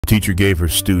teacher gave her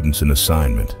students an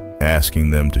assignment, asking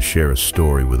them to share a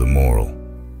story with a moral.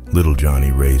 Little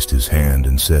Johnny raised his hand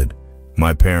and said,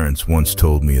 "My parents once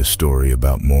told me a story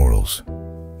about morals."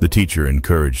 The teacher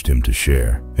encouraged him to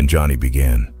share, and Johnny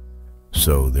began.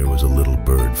 So there was a little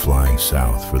bird flying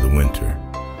south for the winter.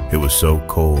 It was so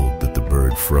cold that the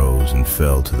bird froze and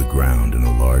fell to the ground in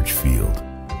a large field.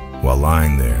 While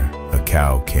lying there, a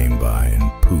cow came by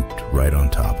and pooped right on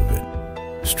top of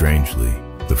it. Strangely,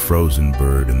 the frozen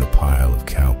bird in the pile of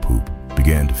cow poop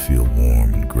began to feel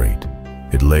warm and great.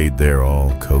 It laid there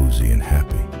all cozy and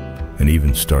happy, and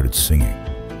even started singing.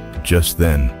 Just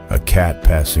then, a cat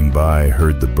passing by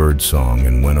heard the bird song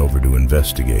and went over to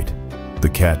investigate. The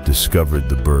cat discovered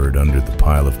the bird under the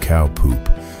pile of cow poop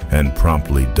and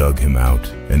promptly dug him out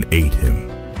and ate him.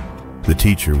 The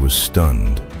teacher was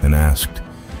stunned and asked,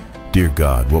 "Dear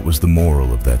God, what was the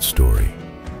moral of that story?"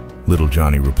 Little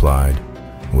Johnny replied,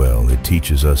 "Well, it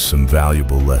teaches us some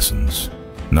valuable lessons.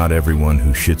 Not everyone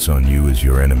who shits on you is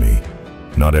your enemy.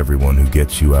 Not everyone who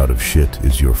gets you out of shit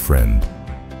is your friend.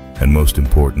 And most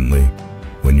importantly,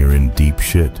 when you're in deep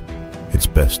shit, it's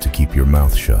best to keep your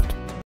mouth shut."